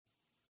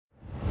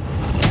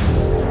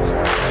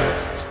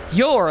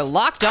Your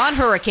Locked On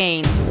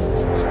Hurricanes,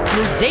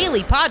 your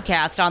daily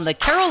podcast on the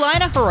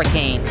Carolina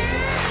Hurricanes.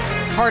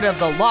 Part of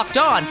the Locked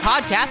On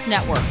Podcast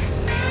Network.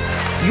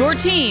 Your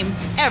team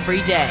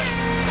every day.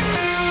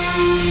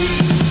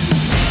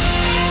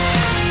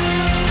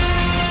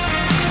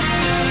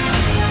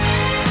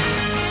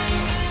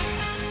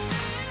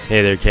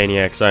 Hey there,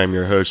 Caniacs. I am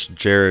your host,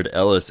 Jared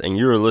Ellis, and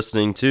you are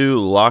listening to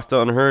Locked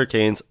On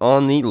Hurricanes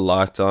on the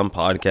Locked On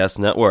Podcast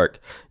Network.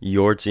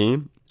 Your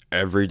team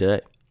every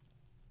day.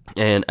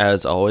 And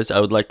as always,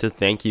 I would like to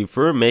thank you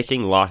for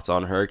making Locked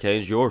On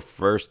Hurricanes your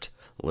first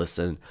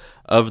listen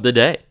of the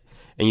day.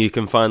 And you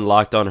can find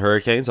Locked On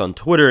Hurricanes on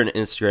Twitter and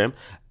Instagram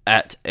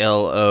at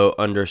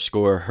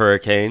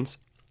LO_Hurricanes.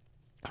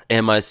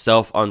 And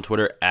myself on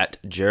Twitter at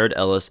Jared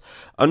Ellis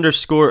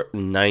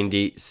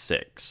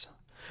 _96.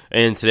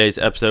 In today's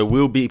episode,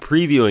 we'll be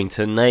previewing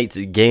tonight's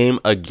game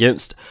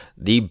against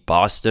the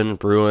Boston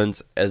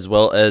Bruins, as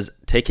well as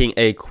taking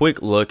a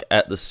quick look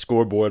at the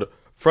scoreboard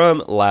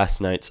from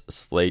last night's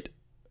slate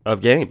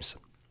of games.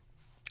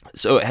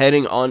 So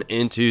heading on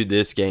into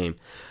this game,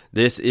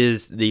 this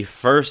is the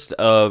first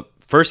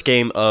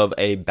game of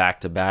a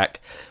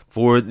back-to-back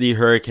for the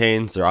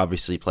Hurricanes. They're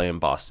obviously playing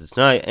Boston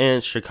tonight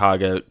and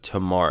Chicago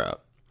tomorrow.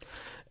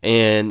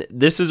 And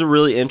this is a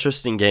really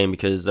interesting game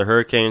because the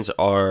Hurricanes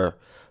are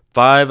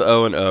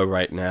 5-0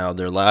 right now.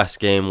 Their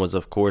last game was,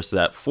 of course,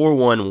 that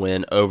 4-1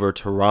 win over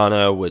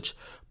Toronto, which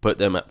put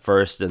them at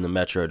first in the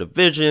Metro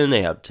Division.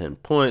 They have 10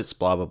 points,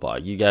 blah, blah, blah.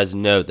 You guys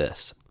know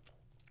this.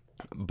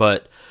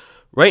 But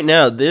right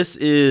now, this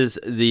is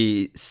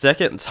the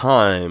second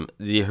time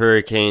the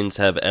Hurricanes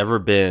have ever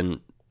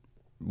been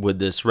with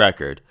this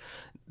record.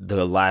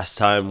 The last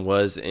time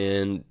was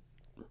in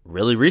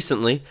really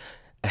recently,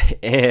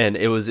 and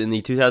it was in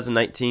the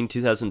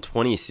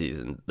 2019-2020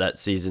 season, that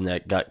season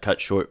that got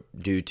cut short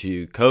due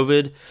to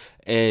COVID.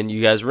 And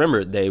you guys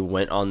remember, they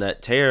went on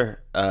that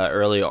tear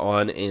early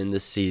on in the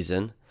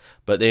season,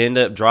 but they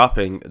ended up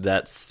dropping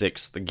that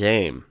sixth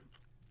game.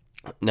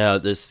 Now,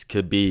 this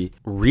could be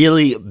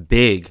really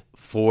big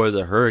for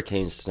the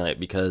Hurricanes tonight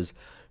because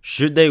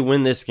should they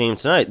win this game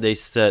tonight, they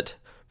set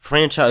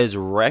franchise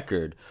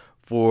record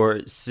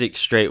for 6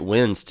 straight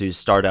wins to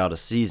start out a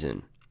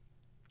season.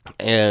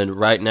 And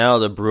right now,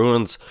 the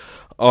Bruins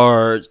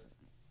are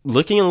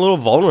looking a little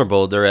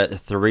vulnerable. They're at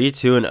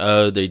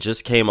 3-2-0. They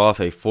just came off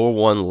a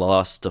 4-1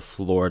 loss to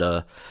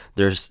Florida.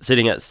 They're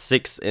sitting at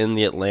 6th in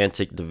the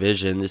Atlantic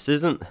Division. This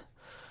isn't,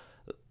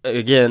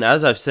 again,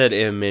 as I've said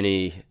in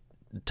many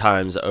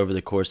times over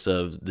the course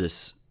of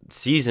this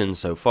season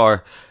so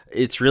far,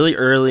 it's really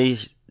early.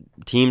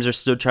 Teams are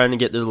still trying to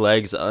get their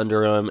legs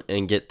under them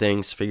and get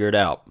things figured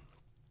out.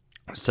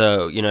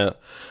 So,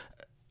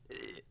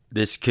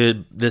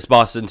 this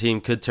Boston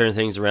team could turn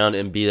things around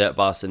and be that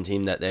Boston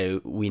team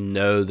that we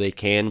know they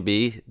can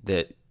be,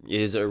 that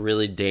is a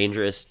really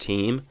dangerous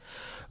team.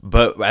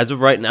 But as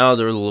of right now,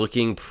 they're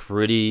looking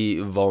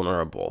pretty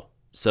vulnerable.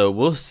 So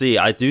we'll see.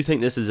 I do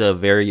think this is a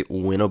very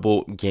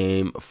winnable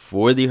game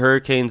for the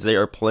Hurricanes. They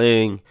are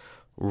playing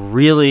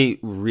really,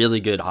 really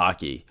good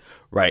hockey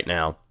right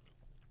now.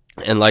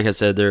 And like I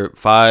said, they're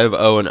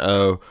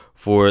 5-0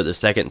 for the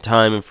second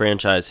time in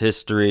franchise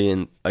history.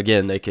 And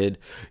again, they could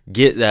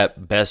get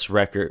that best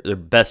record, their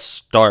best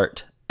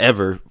start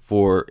ever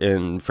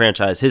in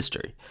franchise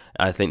history.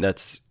 I think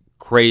that's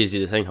crazy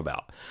to think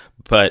about.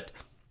 But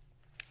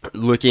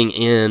looking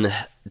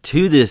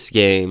into this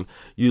game,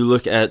 you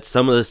look at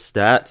some of the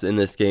stats in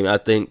this game, I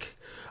think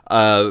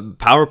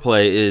power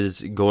play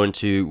is going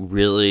to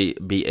really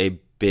be a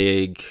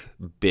big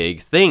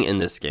thing in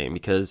this game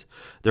because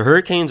the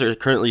Hurricanes are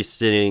currently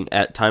sitting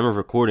at time of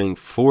recording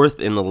 4th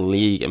in the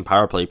league in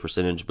power play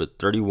percentage with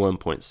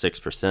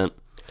 31.6%,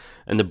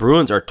 and the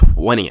Bruins are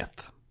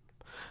 20th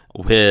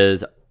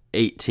with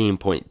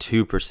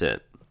 18.2%.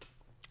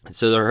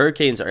 So the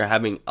Hurricanes are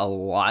having a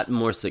lot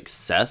more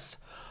success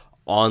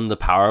on the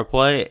power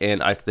play,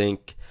 and I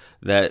think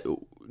that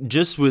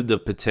just with the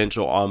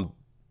potential on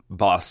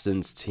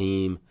Boston's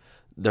team,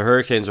 the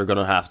Hurricanes are going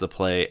to have to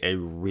play a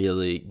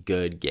really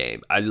good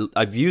game.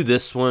 I view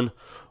this one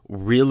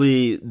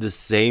really the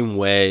same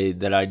way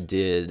that I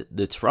did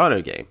the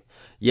Toronto game.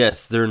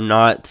 Yes, they're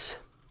not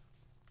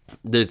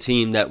the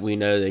team that we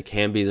know they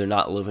can be. They're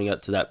not living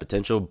up to that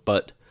potential,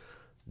 but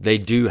they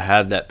do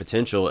have that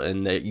potential,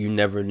 and that you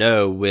never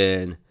know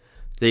when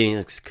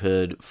things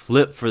could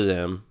flip for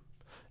them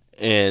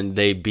and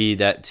they be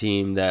that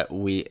team that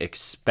we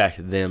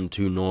expect them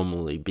to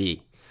normally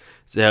be.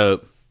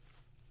 So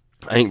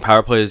I think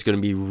power play is going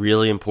to be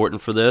really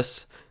important for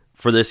this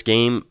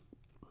game,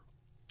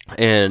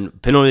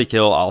 and penalty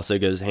kill also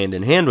goes hand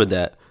in hand with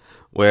that,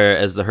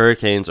 whereas the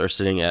Hurricanes are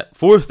sitting at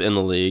 4th in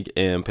the league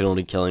in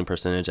penalty killing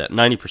percentage at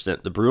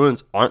 90%. The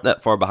Bruins aren't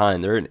that far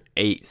behind. They're in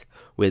 8th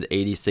with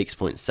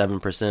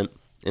 86.7%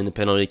 in the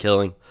penalty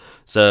killing.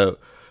 So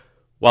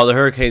while the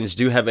Hurricanes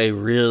do have a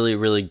really,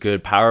 really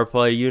good power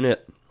play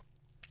unit,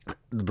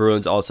 the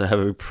Bruins also have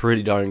a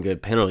pretty darn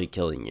good penalty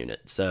killing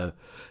unit. So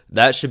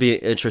that should be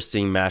an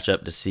interesting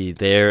matchup to see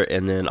there.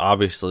 And then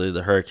obviously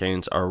the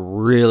Hurricanes are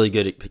really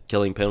good at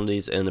killing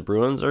penalties, and the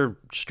Bruins are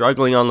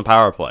struggling on the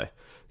power play.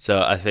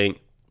 So I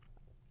think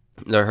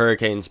the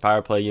Hurricanes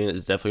power play unit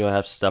is definitely going to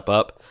have to step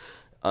up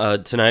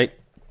tonight.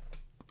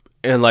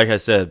 And like I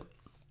said,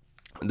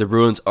 the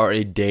Bruins are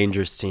a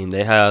dangerous team.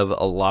 They have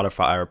a lot of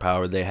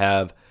firepower. They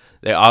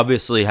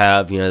obviously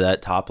have,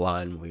 that top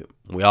line.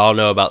 We all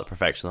know about the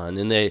perfection line.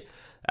 Then they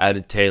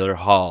added Taylor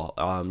Hall.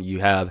 You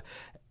have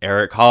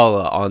Eric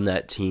Holla on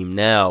that team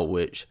now,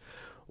 which,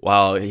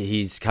 while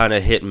he's kind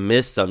of hit and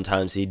miss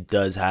sometimes, he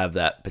does have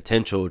that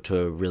potential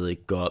to really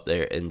go up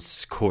there and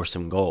score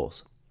some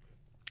goals.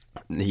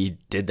 He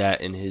did that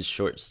in his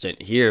short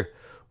stint here,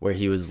 where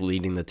he was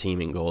leading the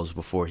team in goals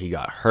before he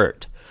got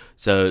hurt.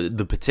 So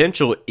the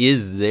potential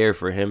is there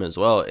for him as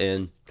well.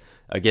 And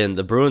again,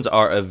 the Bruins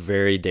are a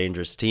very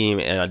dangerous team,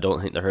 and I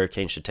don't think the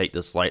Hurricanes should take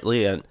this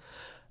lightly. And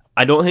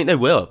I don't think they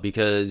will,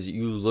 because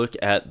you look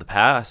at the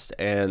past,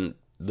 and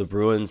the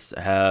Bruins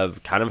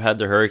have kind of had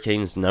the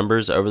Hurricanes'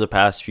 numbers over the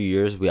past few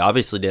years. We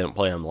obviously didn't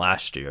play them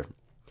last year,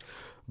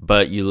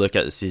 but you look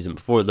at the season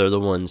before, they're the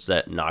ones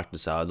that knocked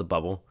us out of the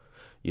bubble.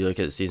 You look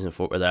at the season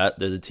before that,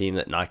 they're the team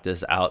that knocked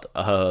us out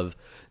of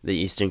the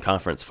Eastern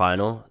Conference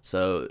Final.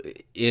 So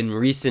in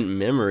recent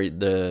memory,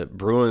 the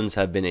Bruins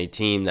have been a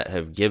team that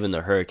have given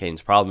the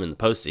Hurricanes problem in the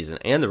postseason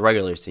and the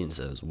regular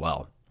season as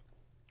well.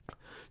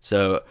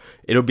 So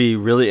it'll be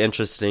really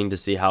interesting to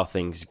see how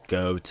things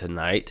go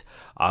tonight.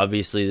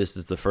 Obviously, this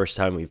is the first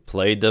time we've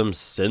played them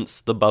since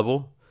the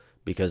bubble,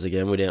 because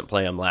again, we didn't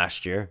play them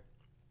last year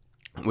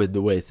with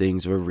the way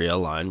things were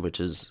realigned,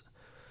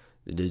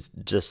 it is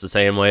just the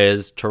same way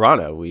as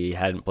Toronto. We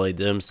hadn't played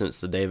them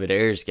since the David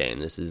Ayres game.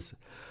 This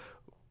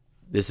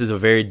is a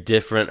very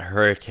different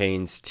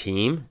Hurricanes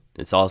team.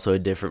 It's also a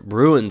different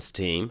Bruins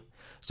team.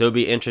 So it'll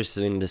be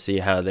interesting to see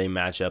how they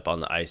match up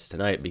on the ice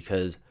tonight,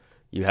 because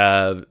you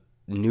have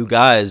new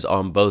guys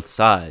on both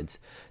sides.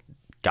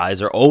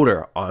 Guys are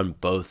older on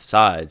both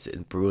sides.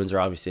 And Bruins are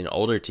obviously an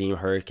older team.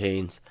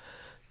 Hurricanes,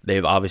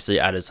 they've obviously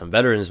added some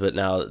veterans, but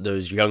now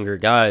those younger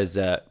guys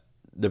that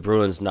the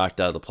Bruins knocked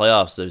out of the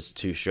playoffs those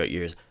 2 straight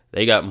years,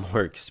 they got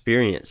more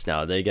experience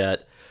now. They got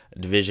a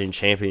division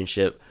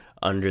championship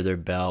under their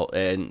belt,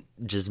 and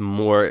just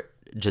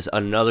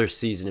another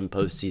season and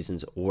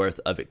postseason's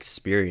worth of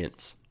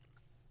experience.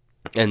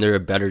 And they're a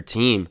better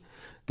team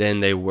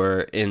than they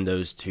were in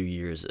those 2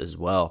 years as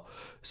well.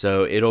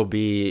 So it'll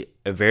be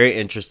a very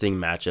interesting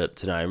matchup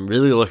tonight. I'm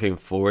really looking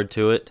forward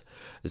to it.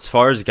 As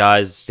far as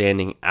guys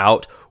standing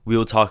out, we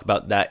will talk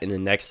about that in the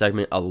next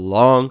segment,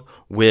 along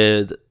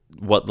with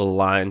what the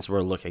lines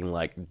were looking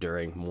like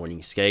during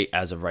morning skate.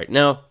 As of right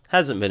now,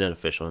 hasn't been an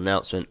official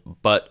announcement,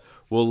 but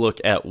we'll look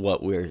at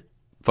what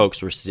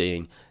folks were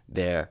seeing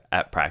there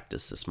at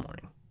practice this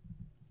morning.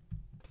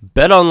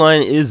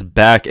 BetOnline is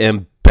back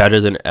and better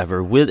than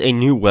ever with a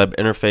new web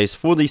interface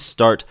for the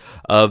start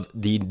of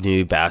the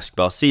new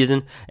basketball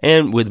season,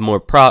 and with more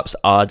props,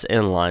 odds,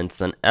 and lines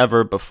than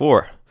ever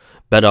before.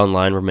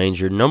 BetOnline remains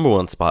your number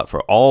one spot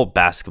for all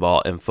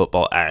basketball and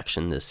football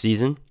action this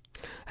season.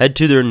 Head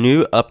to their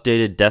new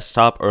updated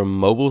desktop or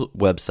mobile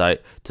website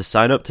to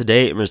sign up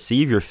today and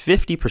receive your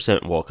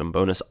 50% welcome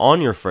bonus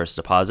on your first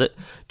deposit.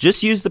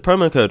 Just use the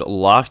promo code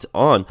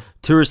LOCKEDON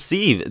to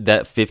receive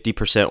that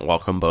 50%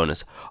 welcome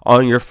bonus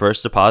on your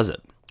first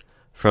deposit.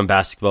 From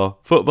basketball,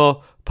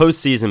 football,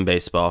 postseason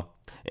baseball,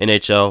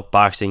 NHL,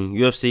 boxing,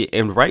 UFC,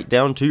 and right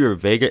down to your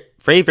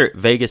favorite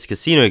Vegas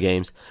casino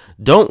games,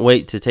 don't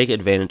wait to take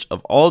advantage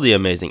of all the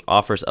amazing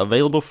offers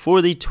available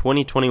for the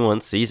 2021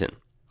 season.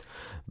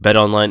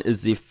 BetOnline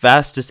is the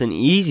fastest and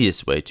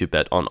easiest way to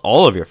bet on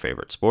all of your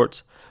favorite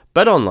sports.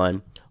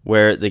 BetOnline,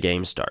 where the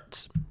game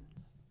starts.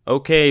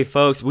 Okay,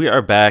 folks, we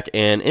are back,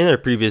 and in our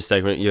previous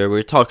segment here, we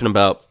were talking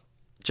about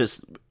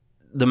just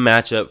the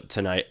matchup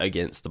tonight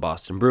against the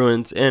Boston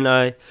Bruins, and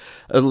I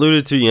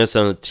alluded to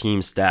some of the team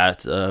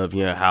stats of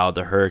how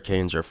the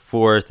Hurricanes are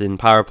 4th in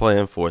power play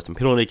and 4th in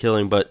penalty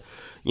killing, but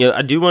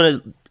I do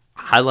want to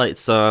highlight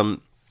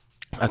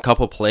a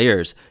couple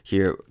players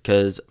here,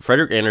 because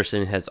Frederik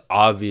Andersen has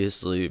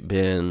obviously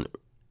been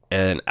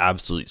an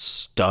absolute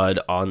stud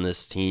on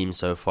this team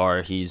so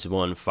far. He's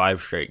won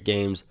 5 straight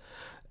games.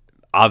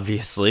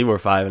 Obviously, we're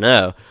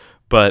 5-0,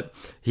 but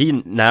he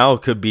now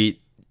could be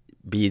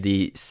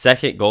the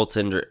second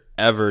goaltender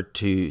ever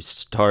to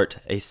start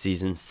a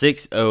season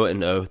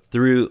 6-0-0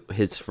 through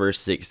his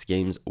first 6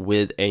 games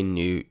with a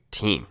new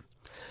team.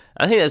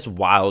 I think that's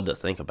wild to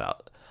think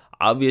about.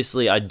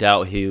 Obviously, I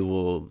doubt he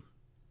will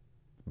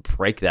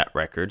break that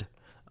record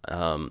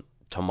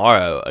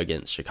tomorrow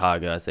against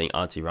Chicago. I think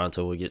Antti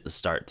Raanta will get the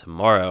start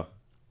tomorrow.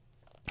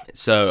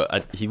 So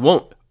he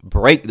won't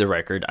break the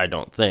record, I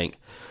don't think.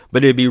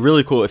 But it'd be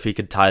really cool if he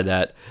could tie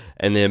that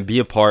and then be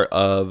a part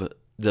of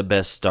the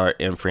best start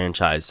in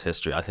franchise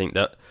history. I think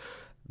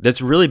that's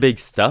really big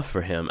stuff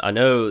for him. I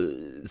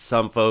know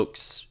some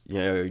folks,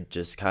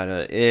 just kind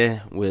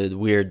of with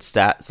weird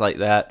stats like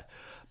that.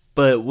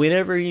 But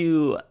whenever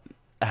you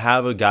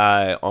have a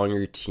guy on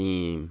your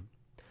team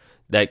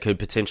that could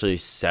potentially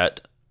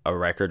set a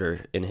record,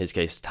 or in his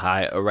case,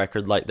 tie a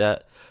record like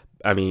that.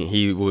 I mean,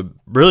 he would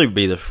really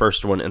be the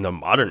first one in the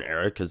modern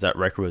era because that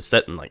record was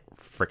set in like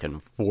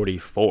freaking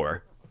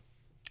 44.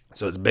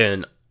 So it's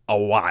been a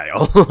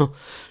while,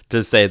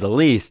 to say the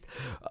least.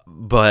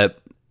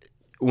 But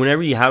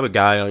whenever you have a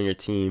guy on your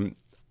team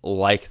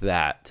like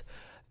that,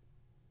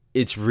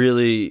 it's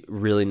really,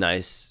 really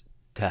nice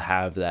to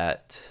have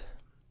that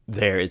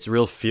there. It's a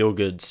real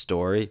feel-good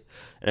story,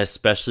 and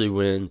especially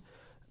when,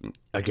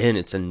 again,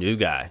 it's a new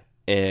guy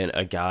and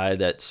a guy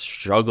that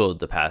struggled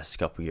the past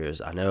couple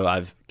years. I know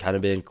I've kind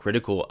of been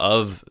critical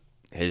of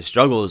his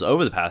struggles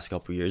over the past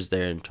couple years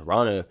there in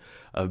Toronto,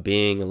 of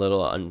being a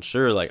little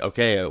unsure, like,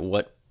 okay,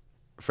 what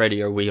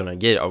Freddie are we going to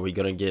get? Are we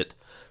going to get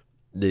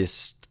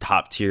this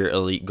top-tier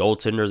elite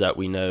goaltender that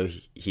we know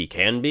he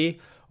can be?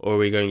 Or are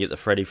we going to get the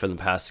Freddie from the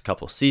past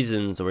couple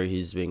seasons where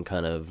he's been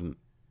kind of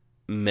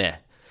meh?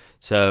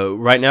 So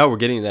right now we're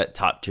getting that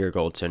top-tier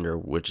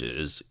goaltender, which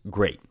is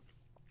great.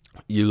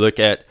 You look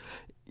at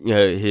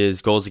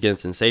his goals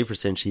against and save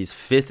percentage, he's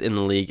 5th in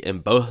the league in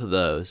both of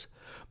those.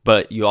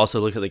 But you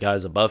also look at the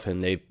guys above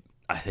him.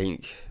 I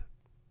think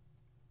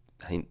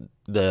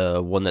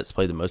the one that's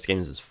played the most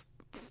games is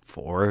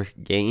 4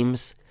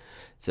 games.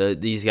 So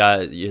these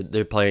guys,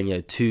 they're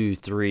playing 2,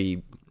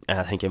 3, and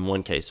I think in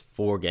one case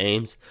 4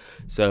 games.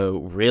 So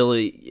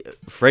really,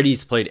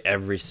 Freddie's played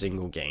every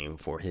single game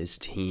for his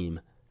team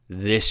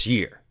this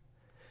year.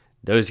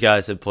 Those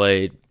guys have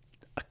played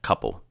a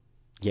couple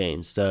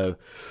games. So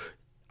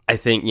I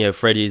think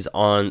Freddie's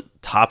on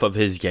top of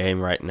his game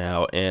right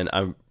now, and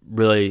I'm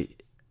really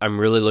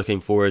looking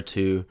forward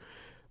to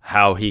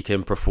how he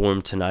can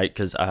perform tonight,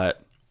 because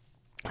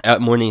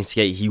at Morning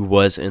Skate he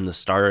was in the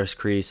starter's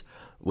crease,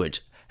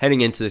 which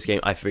heading into this game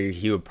I figured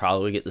he would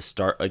probably get the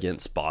start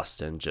against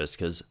Boston, just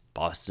because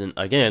Boston,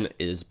 again,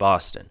 is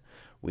Boston.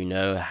 We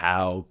know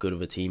how good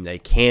of a team they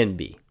can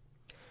be.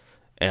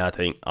 And I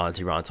think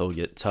Antti Raanta will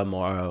get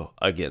tomorrow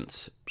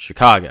against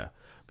Chicago,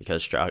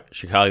 because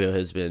Chicago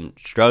has been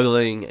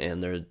struggling,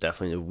 and they're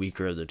definitely the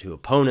weaker of the two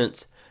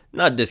opponents.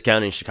 Not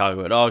discounting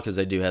Chicago at all, because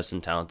they do have some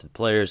talented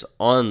players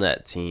on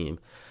that team,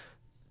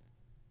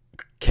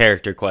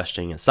 character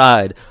questioning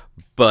aside.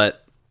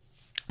 But,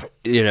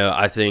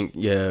 I think,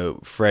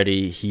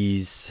 Freddie,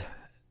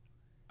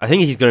 I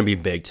think he's going to be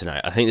big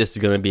tonight. I think this is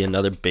going to be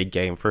another big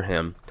game for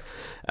him.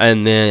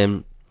 And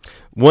then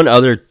one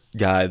other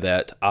guy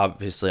that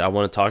obviously I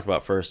want to talk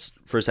about for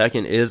a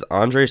second is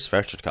Andrei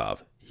Svechnikov.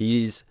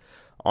 He's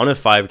on a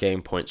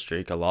 5-game point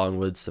streak along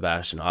with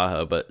Sebastian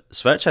Aho, but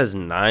Svech has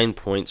 9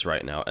 points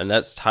right now, and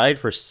that's tied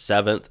for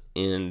 7th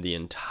in the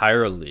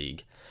entire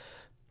league.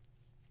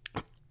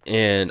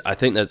 And I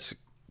think that's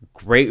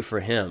great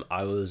for him.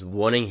 I was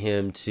wanting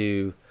him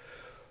to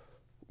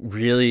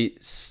really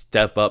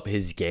step up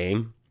his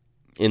game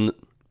in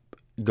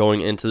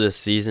going into this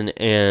season,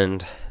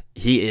 and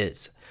he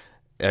is.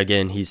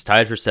 Again, he's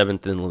tied for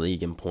 7th in the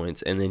league in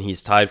points, and then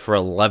he's tied for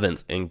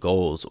 11th in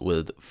goals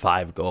with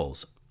 5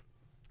 goals.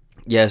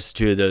 Yes,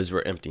 2 of those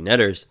were empty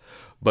netters,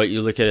 but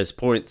you look at his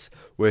points,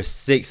 where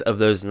 6 of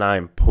those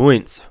 9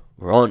 points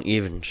were on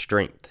even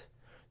strength.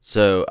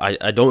 So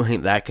I don't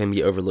think that can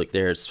be overlooked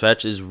there.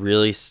 Svech is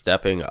really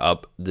stepping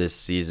up this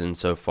season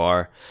so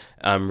far.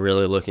 I'm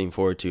really looking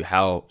forward to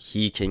how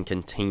he can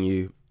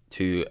continue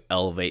to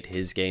elevate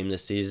his game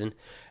this season.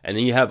 And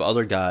then you have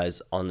other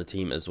guys on the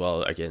team as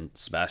well. Again,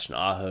 Sebastian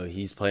Aho,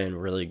 he's playing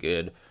really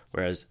good,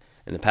 whereas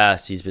in the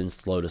past he's been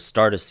slow to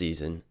start a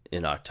season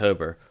in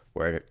October,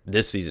 where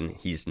this season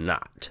he's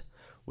not,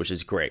 which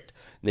is great.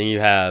 Then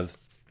you have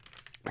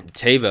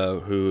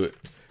Teuvo, who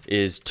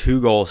is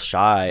 2 goals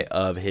shy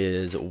of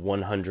his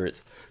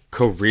 100th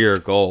career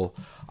goal.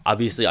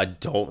 Obviously, I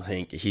don't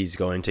think he's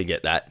going to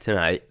get that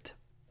tonight,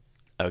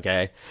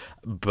 okay?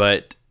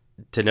 But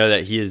to know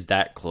that he is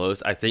that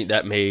close, I think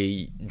that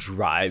may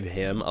drive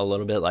him a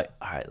little bit, like,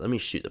 all right, let me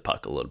shoot the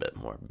puck a little bit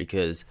more,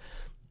 because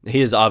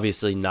he is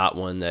obviously not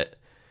one that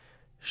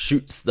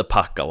shoots the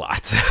puck a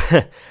lot.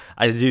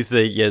 I do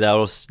think, that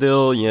will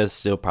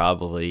still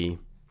probably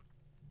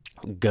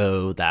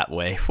go that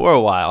way for a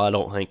while. I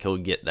don't think he'll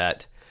get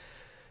that,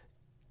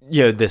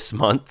 this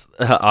month.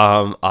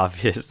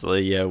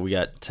 Obviously, we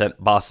got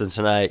Boston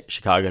tonight,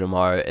 Chicago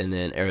tomorrow, and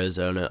then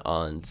Arizona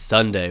on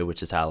Sunday,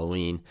 which is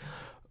Halloween.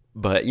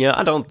 But,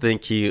 I don't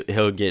think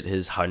he'll get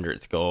his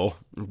 100th goal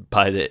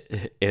by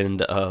the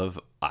end of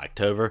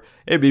October.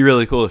 It'd be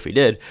really cool if he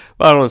did,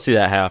 but I don't see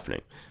that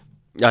happening.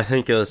 I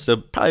think it'll still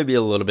probably be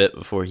a little bit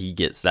before he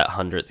gets that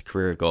 100th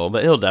career goal,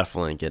 but he'll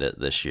definitely get it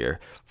this year,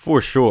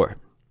 for sure.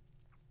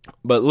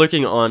 But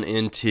looking on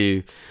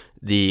into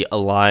the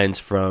lines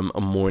from a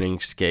morning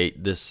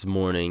skate this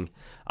morning,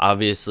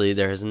 obviously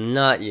there has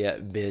not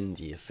yet been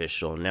the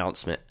official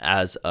announcement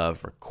as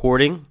of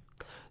recording,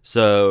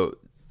 so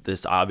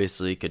this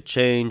obviously could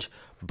change,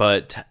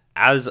 but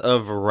as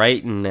of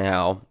right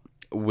now,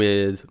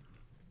 with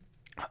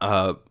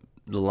the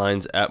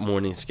lines at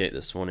morning skate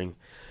this morning,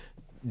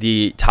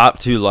 the top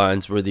 2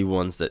 lines were the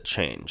ones that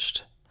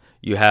changed.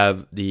 you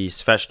have the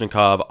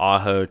Svechnikov,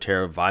 Aho,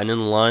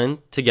 Teravainen line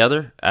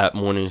together at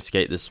morning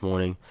skate this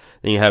morning.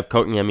 Then you have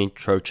Kotkaniemi,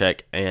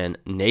 Trocheck, and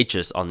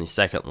Necas on the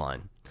second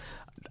line.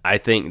 I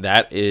think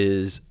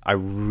I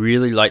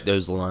really like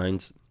those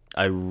lines.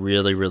 I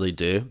really, really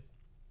do.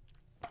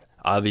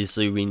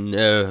 Obviously, we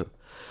know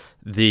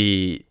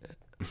the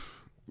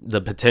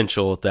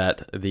potential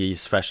that the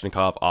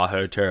Svechnikov,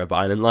 Aho,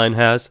 Teravainen line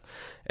has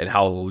and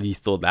how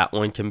lethal that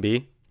one can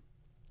be.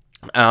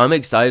 And I'm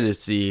excited to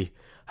see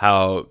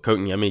how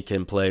Kotkaniemi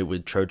can play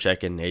with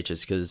Trocheck and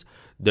Necas, because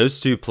those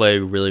two play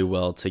really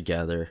well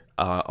together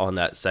on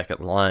that second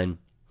line.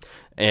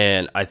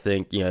 And I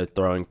think,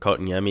 throwing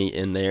Kotkaniemi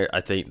in there,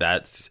 I think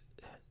that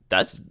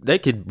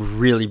could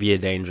really be a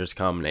dangerous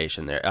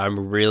combination there.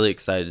 I'm really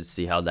excited to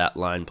see how that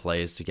line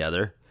plays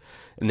together.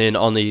 And then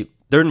on the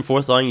third and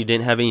fourth line, you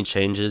didn't have any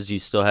changes. You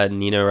still had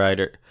Nino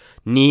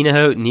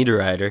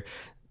Niederreiter,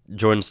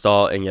 Jordan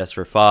Staal, and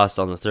Jesper Fast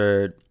on the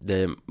third.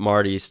 Then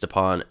Marty,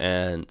 Stepan,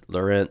 and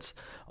Lorentz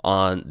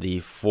on the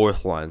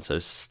fourth line. So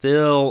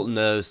still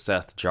no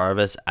Seth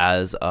Jarvis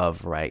as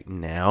of right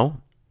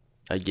now.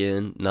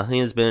 Again, nothing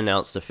has been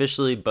announced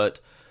officially,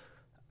 but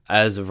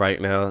as of right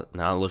now, it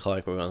looks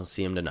like we're going to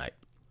see him tonight.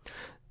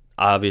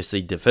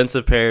 Obviously,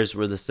 defensive pairs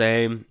were the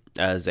same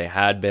as they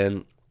had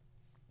been.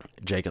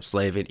 Jacob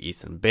Slavin,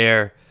 Ethan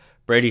Bear,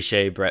 Brady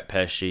Shea, Brett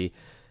Pesce,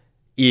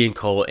 Ian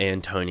Cole,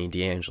 and Tony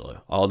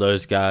DeAngelo. All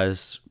those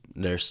guys,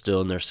 they're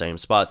still in their same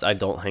spots. I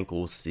don't think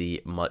we'll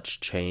see much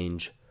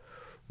change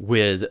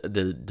with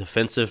the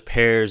defensive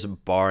pairs,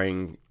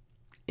 barring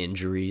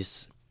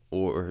injuries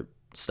or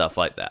stuff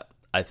like that.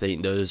 I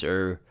think those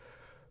are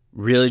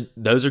going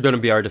to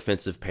be our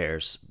defensive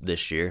pairs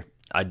this year.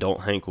 I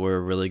don't think we're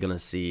really going to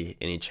see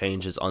any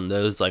changes on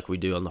those like we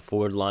do on the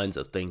forward lines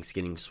of things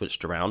getting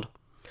switched around.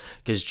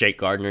 Because Jake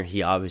Gardner,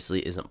 he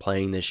obviously isn't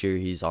playing this year.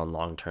 He's on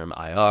long-term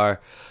IR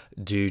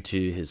due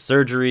to his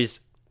surgeries.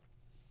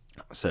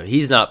 So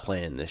he's not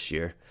playing this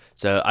year.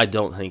 So I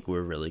don't think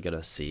we're really going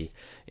to see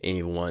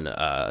anyone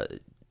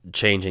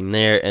changing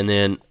there. And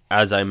then,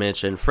 as I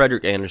mentioned,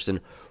 Frederik Andersen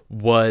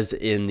was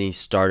in the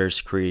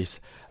starter's crease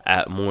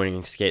at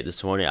morning skate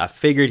this morning. I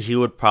figured he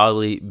would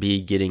probably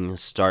be getting the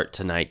start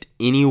tonight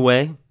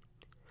anyway.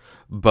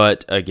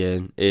 But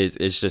again,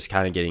 it's just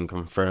kind of getting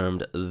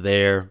confirmed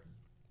there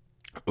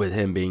with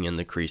him being in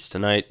the crease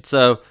tonight.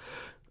 So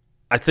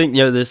I think,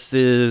 this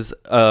is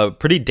a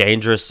pretty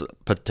dangerous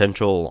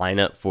potential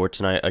lineup for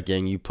tonight.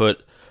 Again, you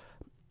put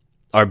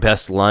our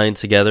best line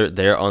together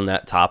there on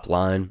that top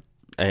line,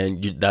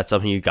 and that's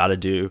something you got to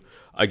do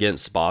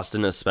against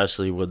Boston,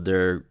 especially with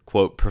their,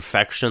 quote,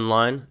 perfection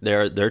line,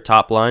 their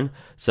top line.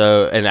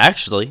 So, and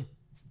actually,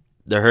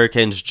 the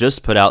Hurricanes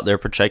just put out their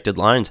projected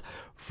lines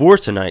for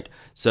tonight.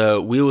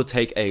 So we will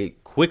take a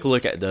quick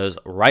look at those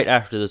right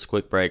after this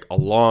quick break,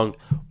 along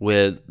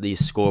with the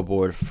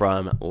scoreboard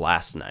from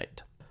last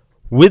night.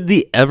 With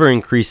the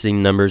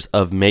ever-increasing numbers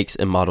of makes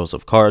and models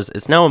of cars,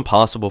 it's now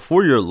impossible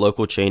for your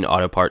local chain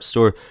auto parts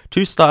store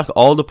to stock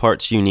all the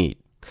parts you need.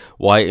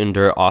 Why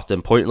endure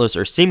often pointless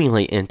or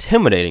seemingly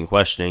intimidating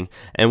questioning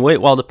and wait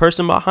while the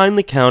person behind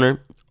the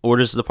counter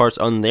orders the parts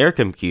on their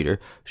computer,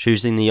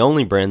 choosing the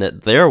only brand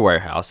that their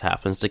warehouse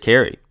happens to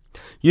carry?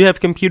 You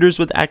have computers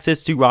with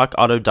access to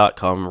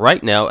RockAuto.com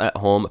right now at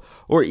home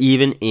or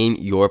even in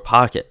your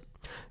pocket.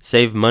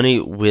 Save money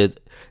with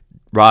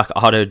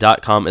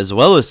RockAuto.com as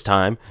well as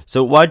time,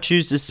 so why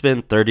choose to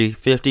spend 30,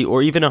 50,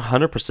 or even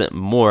 100%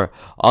 more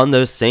on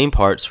those same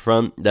parts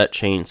from that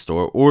chain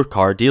store or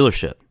car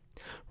dealership?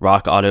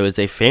 Rock Auto is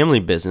a family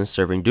business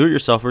serving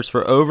do-it-yourselfers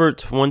for over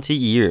 20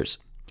 years.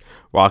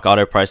 Rock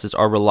Auto prices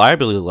are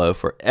reliably low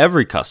for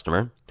every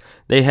customer.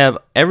 They have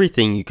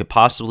everything you could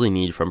possibly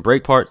need, from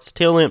brake parts,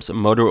 tail lamps,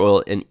 motor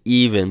oil, and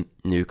even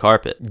new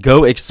carpet.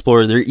 Go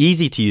explore their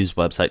easy-to-use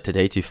website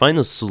today to find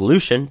the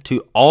solution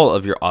to all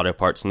of your auto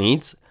parts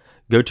needs.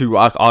 Go to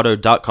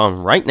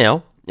rockauto.com right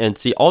now and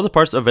see all the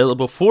parts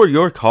available for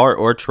your car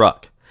or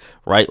truck.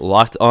 Write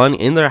Locked On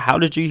in their How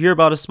Did You Hear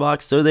About Us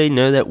box so they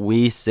know that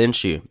we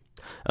sent you.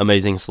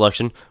 Amazing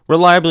selection,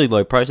 reliably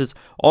low prices,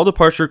 all the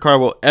parts your car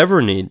will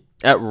ever need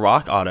at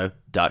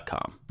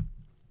rockauto.com.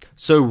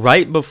 So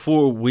right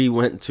before we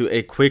went to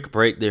a quick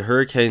break, the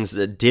Hurricanes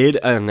did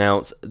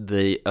announce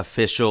the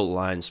official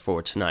lines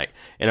for tonight.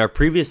 In our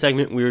previous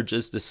segment, we were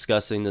just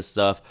discussing the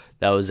stuff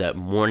that was at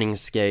morning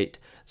skate.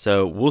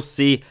 So we'll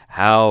see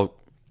how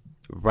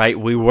right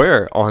we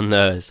were on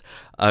those.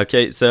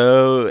 Okay,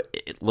 so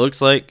it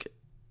looks like,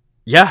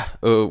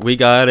 we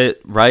got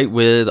it right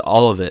with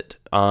all of it.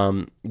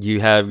 You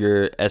have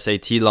your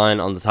SAT line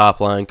on the top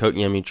line,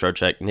 Kotkaniemi,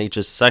 Trocheck,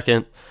 Necas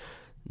second,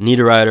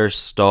 Niederreiter,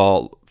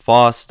 Staal,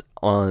 Fast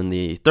on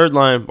the third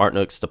line,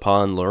 Martinook,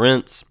 Stepan,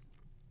 Lorentz.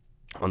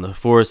 On the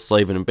fourth,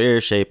 Slavin and Bear,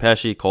 Shea,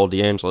 Pesce, Cole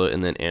DeAngelo,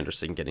 and then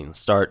Andersen getting the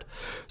start.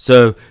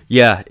 So,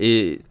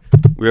 we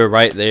were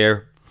right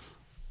there.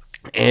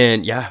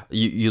 And,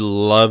 you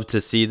love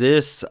to see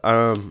this.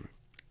 And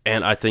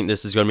I think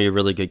this is going to be a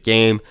really good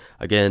game.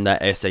 Again,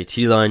 that SAT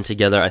line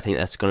together, I think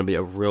that's going to be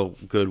a real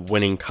good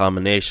winning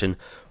combination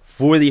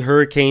for the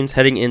Hurricanes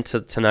heading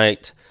into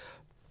tonight.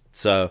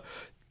 So,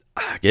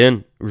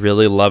 again,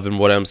 really loving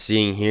what I'm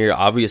seeing here.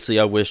 Obviously,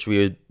 I wish we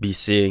would be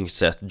seeing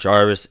Seth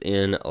Jarvis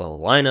in a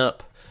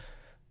lineup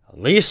at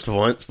least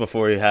once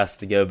before he has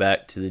to go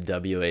back to the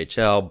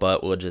WHL,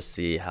 but we'll just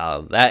see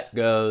how that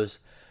goes.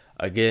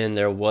 Again,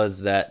 there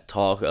was that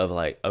talk of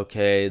like,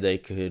 okay, they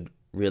could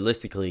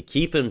realistically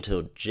keep him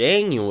till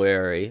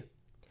January,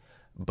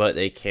 but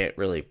they can't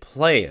really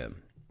play him.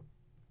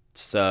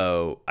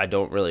 So I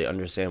don't really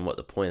understand what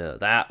the point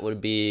of that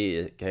would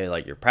be. Okay,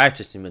 like you're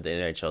practicing with the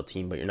NHL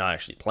team, but you're not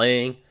actually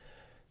playing.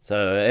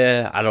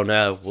 So I don't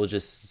know. We'll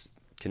just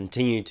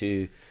continue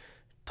to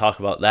talk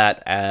about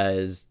that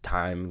as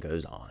time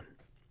goes on.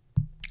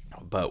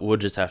 But we'll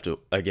just have to,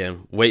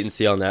 again, wait and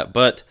see on that.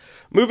 But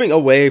moving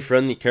away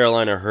from the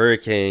Carolina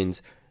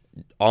Hurricanes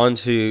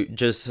onto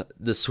just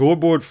the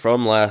scoreboard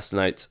from last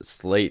night's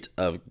slate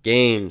of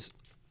games.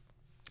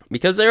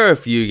 Because there are a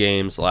few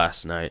games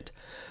last night.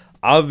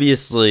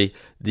 Obviously,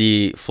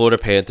 the Florida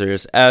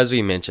Panthers, as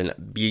we mentioned,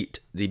 beat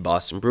the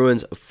Boston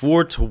Bruins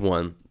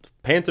 4-1.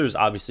 Panthers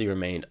obviously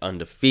remained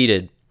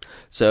undefeated.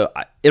 So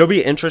it'll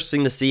be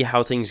interesting to see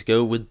how things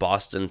go with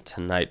Boston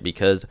tonight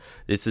because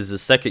this is the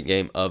second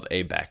game of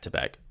a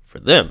back-to-back for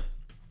them.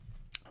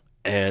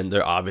 And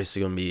they're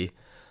obviously going to be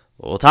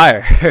a little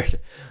tired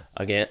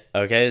again.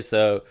 Okay,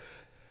 so,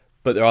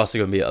 but they're also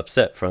going to be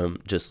upset from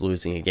just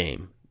losing a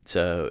game.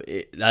 So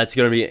that's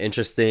going to be an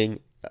interesting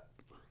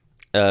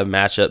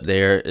matchup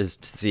there, is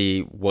to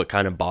see what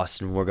kind of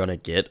Boston we're going to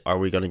get. Are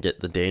we going to get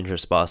the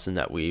dangerous Boston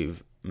that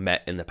we've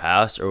met in the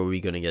past, or are we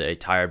going to get a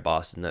tired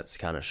Boston that's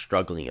kind of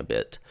struggling a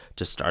bit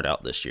to start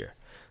out this year?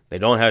 They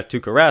don't have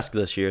Tuukka Rask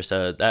this year,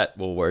 so that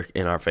will work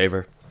in our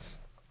favor.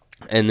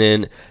 And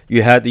then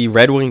you had the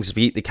Red Wings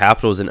beat the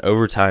Capitals in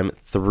overtime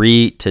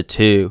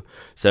 3-2.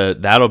 So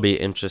that'll be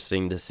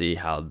interesting to see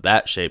how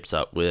that shapes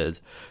up,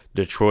 with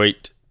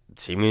Detroit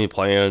seemingly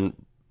playing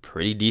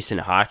pretty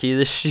decent hockey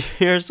this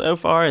year so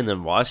far, and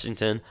then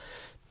Washington,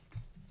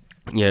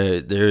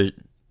 they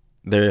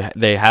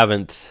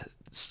haven't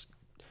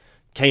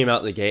came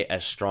out the gate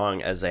as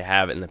strong as they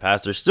have in the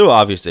past. They're still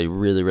obviously a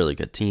really, really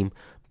good team,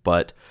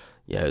 but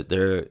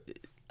they're,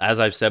 as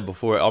I've said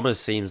before, it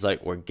almost seems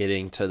like we're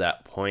getting to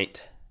that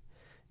point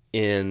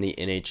in the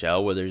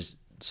NHL where there's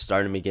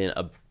starting to begin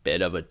a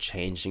bit of a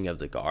changing of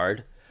the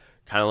guard,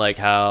 kind of like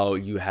how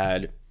you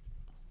had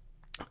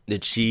the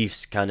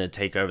Chiefs kind of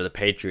take over the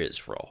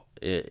Patriots role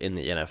in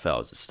the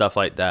NFL, stuff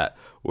like that.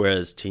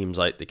 Whereas teams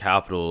like the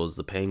Capitals,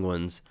 the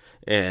Penguins,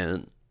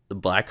 and the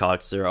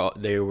Blackhawks,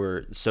 they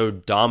were so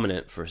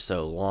dominant for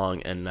so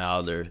long, and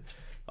now they're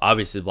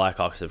obviously the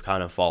Blackhawks have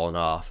kind of fallen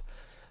off.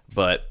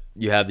 But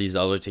you have these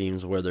other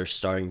teams where they're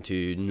starting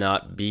to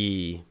not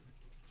be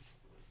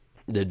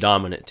the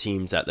dominant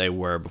teams that they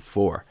were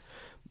before.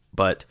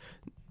 But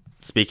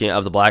speaking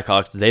of the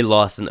Blackhawks, they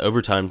lost in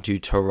overtime to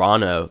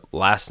Toronto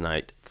last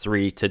night,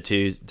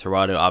 3-2.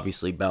 Toronto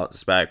obviously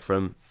bounced back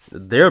from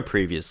their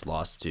previous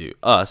loss to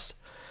us.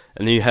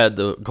 And then you had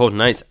the Golden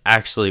Knights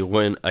actually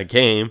win a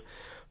game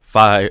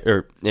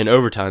in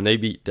overtime. They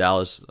beat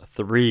Dallas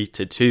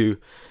 3-2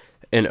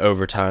 in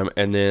overtime.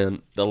 And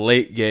then the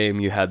late game,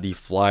 you had the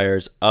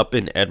Flyers up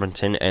in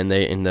Edmonton, and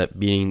they ended up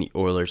beating the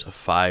Oilers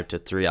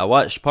 5-3. I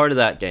watched part of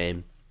that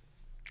game,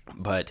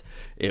 but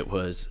it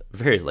was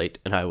very late,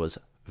 and I was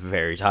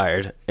very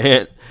tired.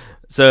 And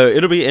so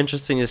it'll be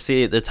interesting to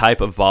see the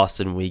type of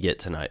Boston we get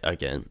tonight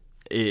again.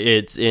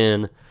 It's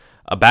in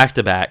a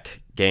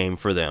back-to-back game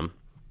for them,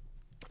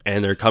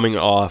 and they're coming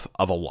off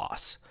of a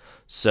loss.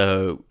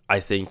 So I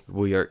think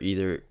we are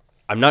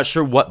I'm not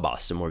sure what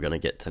Boston we're going to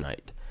get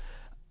tonight.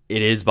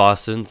 It is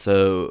Boston,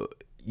 so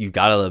you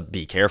got to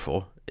be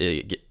careful.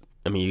 You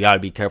got to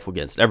be careful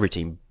against every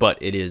team, but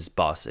it is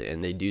Boston,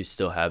 and they do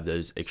still have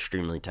those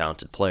extremely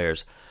talented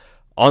players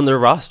on their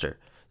roster.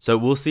 So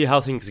we'll see how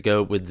things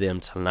go with them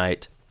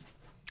tonight.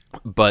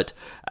 But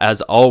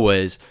as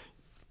always,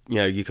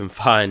 you can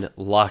find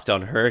Locked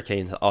On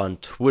Hurricanes on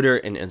Twitter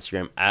and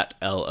Instagram at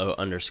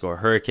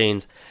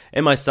 @LO_Hurricanes,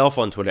 and myself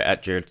on Twitter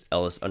at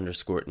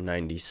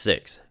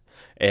JaredEllis_96.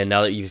 And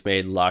now that you've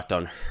made Locked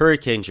On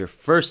Hurricanes your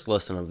first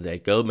listen of the day,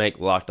 go make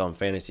Locked On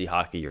Fantasy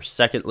Hockey your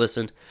second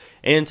listen.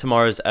 And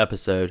tomorrow's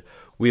episode,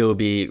 we will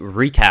be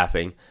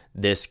recapping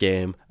this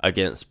game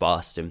against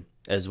Boston,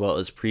 as well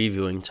as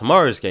previewing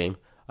tomorrow's game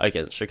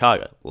against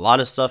Chicago. A lot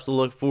of stuff to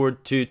look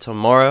forward to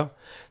tomorrow.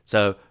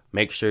 So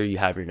make sure you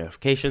have your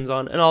notifications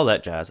on and all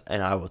that jazz,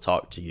 and I will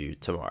talk to you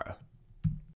tomorrow.